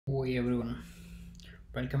Hey everyone,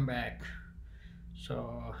 welcome back.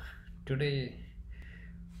 So today,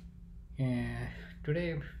 uh,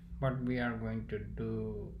 today what we are going to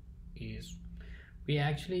do is we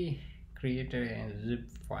actually created a zip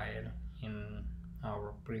file in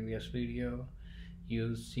our previous video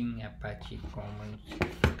using Apache Commons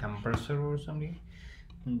compressor or something.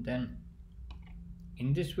 And then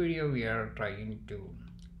in this video we are trying to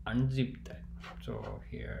unzip that. So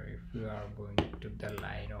here, if you are going to the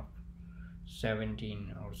line of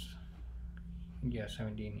 17 or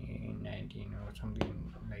 17 19 or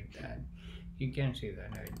something like that, you can see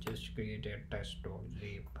that I just created a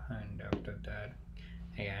test.zip, and after that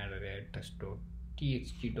I added a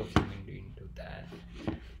test.txt document into that.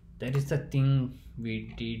 That is the thing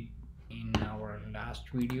we did in our last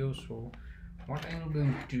video. So what I am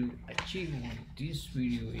going to achieve on this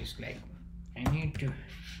video is like I need to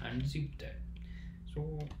unzip that.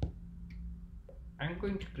 So I'm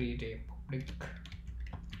going to create a public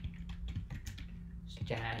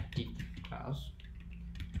static class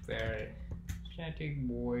where static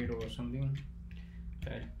void or something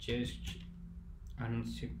that just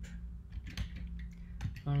unzip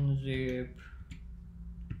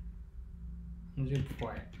zip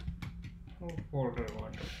file or folder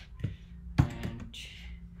whatever, and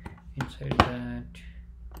inside that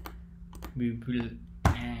we will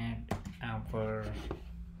add our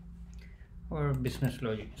business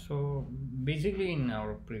logic. So basically in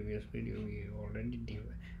our previous video we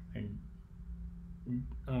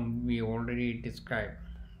already described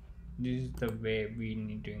this is the way we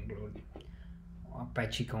need to include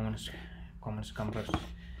Apache Commons compressor.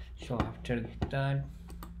 So after that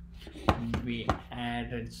we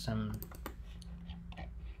added some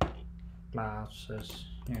classes,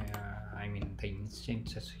 I mean the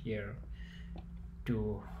instances here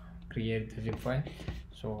to create the zip file.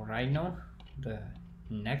 So right now the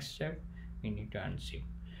next step we need to unzip.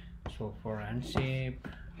 So for unzip,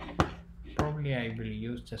 probably I will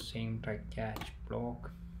use the same try catch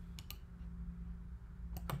block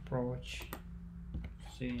approach,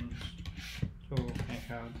 since so I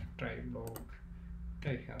have the try block,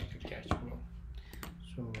 I have the catch block.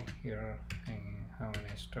 So here I have an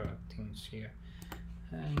extra things here,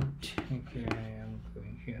 and here I am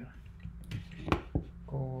going here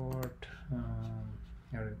code,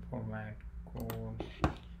 every format code is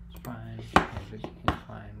fine, everything is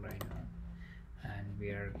fine right now, and we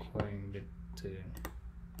are going with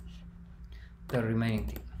the remaining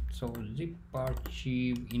thing. So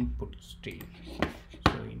ZipArchiveInputStream.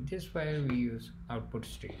 So in this file we use output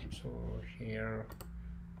stream. So here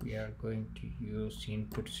we are going to use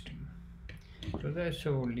input stream. So that's the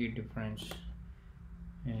only difference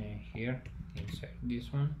here inside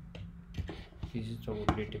this one. This is the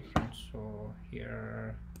only difference. So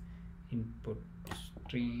here input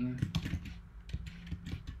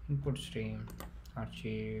stream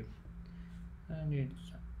archive, and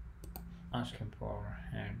it's asking for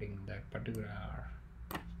adding that particular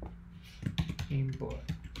input.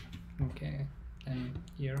 Okay, and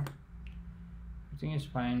here everything is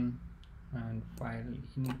fine, and file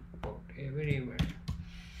input everywhere.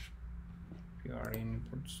 If you are in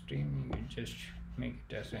input stream, you just make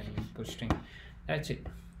it as an input stream. That's it.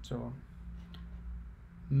 So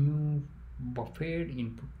new buffered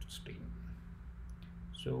input stream.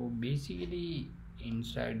 So basically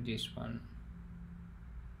inside this one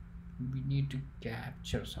we need to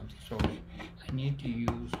capture something. So I need to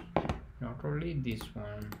use not only this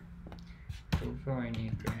one, also I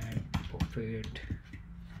need to add buffered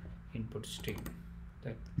input stream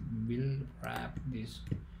that will wrap this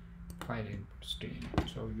file input stream.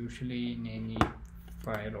 So usually in any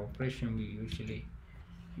file operation we usually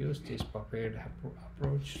use this buffered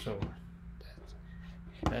approach. So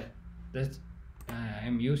that's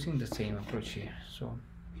I'm using the same approach here. So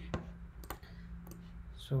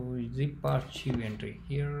ZipArchiveEntry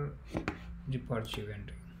here,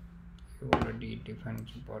 ZipArchiveEntry, you already defined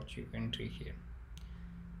ZipArchiveEntry here.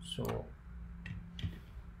 So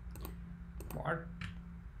what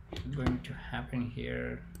is going to happen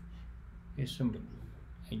here is simple.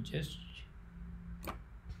 I just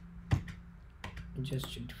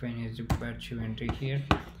define a ZipArchiveEntry here,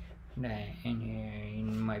 and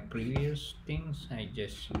in my previous things I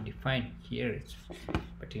just define here,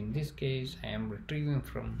 but in this case I am retrieving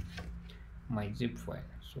from my zip file,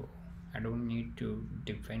 so I don't need to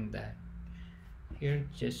define that here.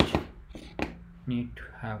 Just need to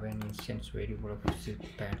have an instance variable of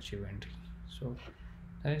ZipArchiveEntry. So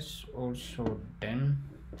that's also done,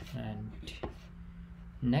 and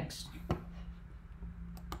next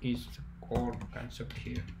is the core concept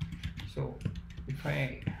here. So if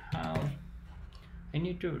I I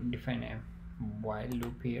need to define a while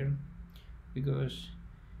loop here, because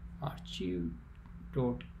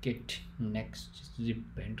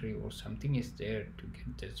archive.getNextZipEntry or something is there to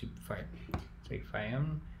get the zip file. So if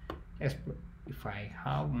I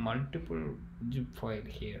have multiple zip file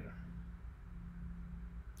here,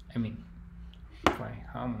 I mean if I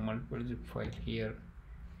have multiple zip file here,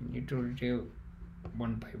 you need to retrieve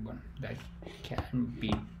one by one. That can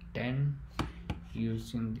be done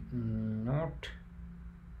using the note.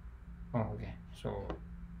 Okay, so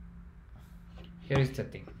here is the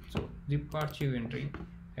thing. So ZipArchiveEntry,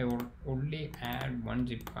 I will only add one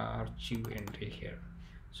ZipArchiveEntry here.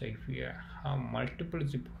 So if you have multiple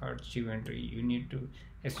ZipArchiveEntry, you need to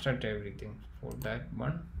extract everything. For that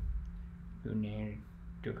one, you need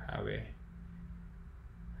to have a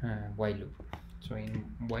while loop. So in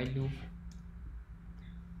while loop,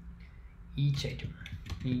 each item,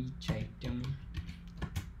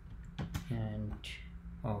 and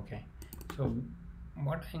okay. So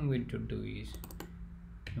what I'm going to do is,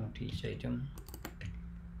 not each item,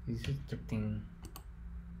 this is the thing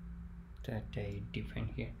that I define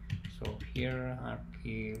here. So here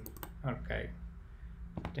archive,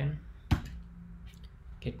 then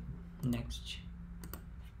get next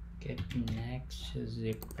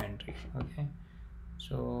ZipEntry. Okay,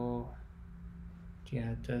 so the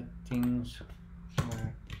other things what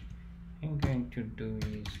I'm going to do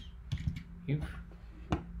is, if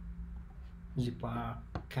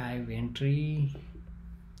ZipArchiveEntry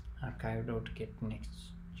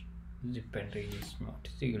archive.getNextZipEntry is not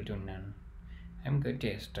equal to none, I'm going to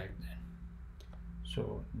extract that.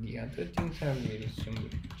 So the other things are very simple,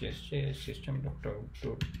 just a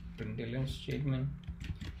system.out.println statement,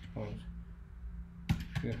 or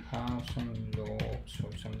if you have some logs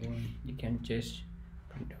or something, you can just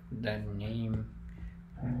print out the name,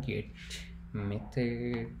 get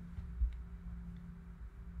method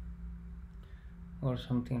or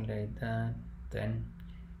something like that. Then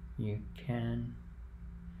you can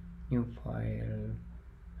new file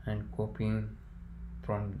and copying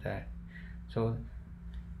from that. So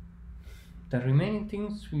the remaining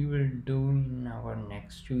things we will do in our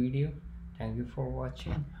next video. Thank you for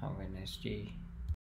watching. Have a nice day.